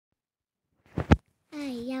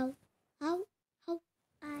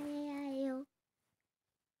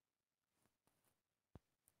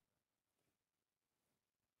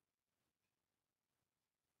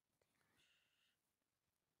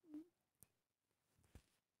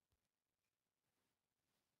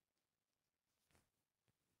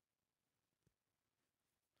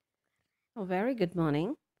A very good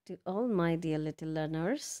morning to all my dear little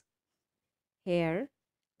learners. Here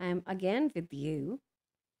I am again with you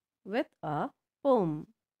with a poem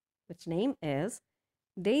which name is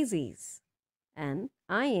Daisies, and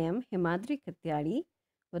I am Himadri Katyari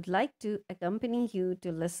would like to accompany you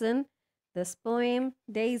to listen this poem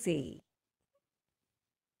Daisy.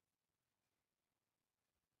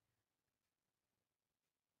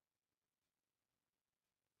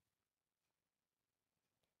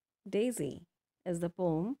 Daisy is the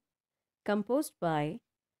poem composed by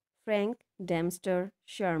Frank Dempster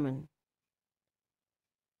Sherman.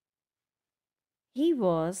 He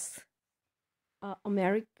was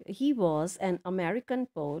he was an American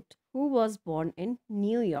poet who was born in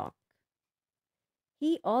New York.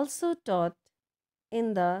 He also taught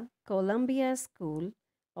in the Columbia School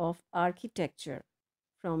of Architecture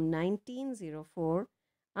from 1904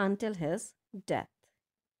 until his death.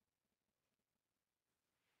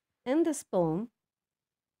 In this poem,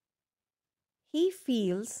 he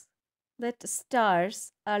feels that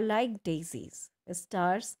stars are like daisies.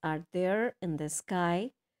 Stars are there in the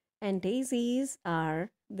sky, and daisies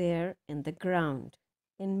are there in the ground,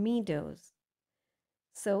 in meadows.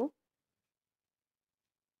 So,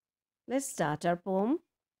 let's start our poem.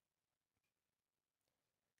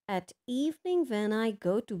 At evening, when I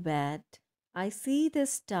go to bed, I see the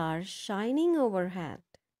stars shining overhead.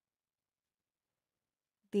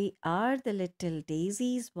 They are the little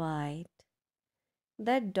daisies white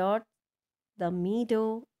that dot the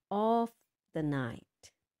meadow of the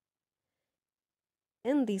night.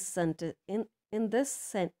 In this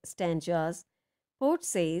stanzas, poet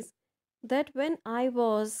says that when I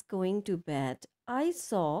was going to bed, I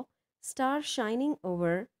saw stars shining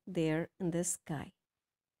over there in the sky.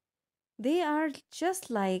 They are just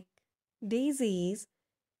like daisies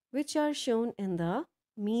which are shown in the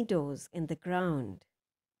meadows in the ground.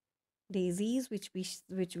 Daisies which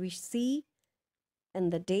we see in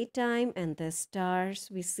the daytime and the stars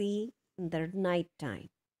we see in the nighttime.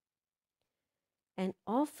 And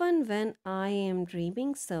often when I am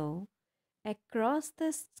dreaming so, across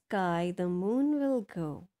the sky the moon will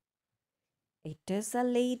go. It is a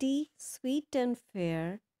lady sweet and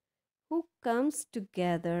fair who comes to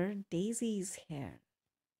gather daisies here.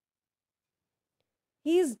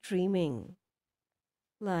 He is dreaming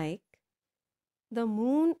like the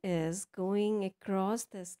moon is going across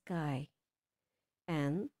the sky,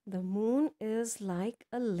 and the moon is like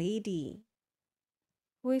a lady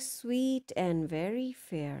who is sweet and very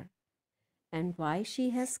fair. And why she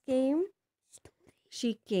has came?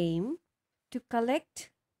 She came to collect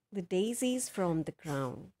the daisies from the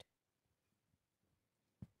ground.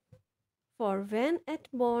 For when at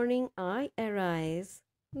morning I arise,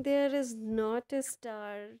 there is not a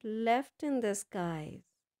star left in the skies.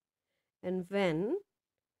 And when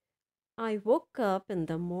I woke up in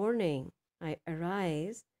the morning, I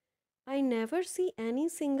arise, I never see any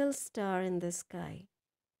single star in the sky.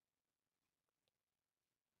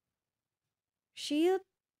 She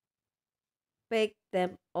picked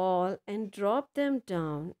them all and dropped them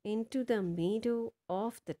down into the meadow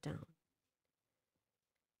of the town.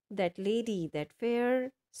 That lady, that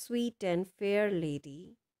fair, sweet and fair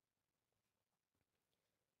lady,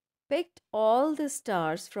 picked all the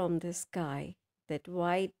stars from the sky, that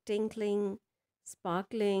white, tinkling,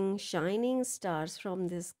 sparkling, shining stars from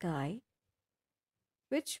the sky,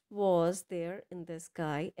 which was there in the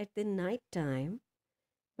sky at the night time.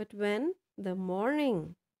 But when the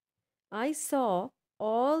morning I saw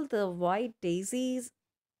all the white daisies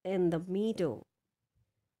in the meadow.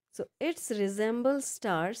 So it resembles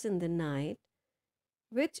stars in the night,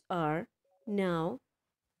 which are now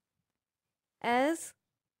as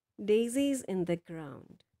daisies in the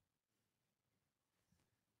ground.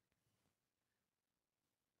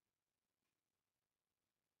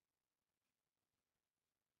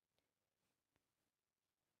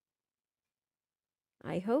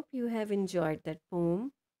 I hope you have enjoyed that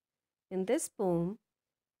poem. In this poem,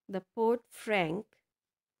 the poet Frank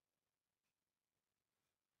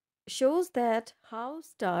shows that how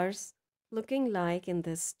stars looking like in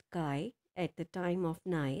the sky at the time of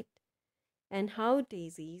night and how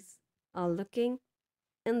daisies are looking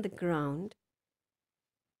in the ground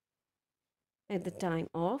at the time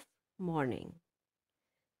of morning.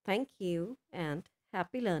 Thank you and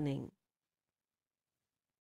happy learning.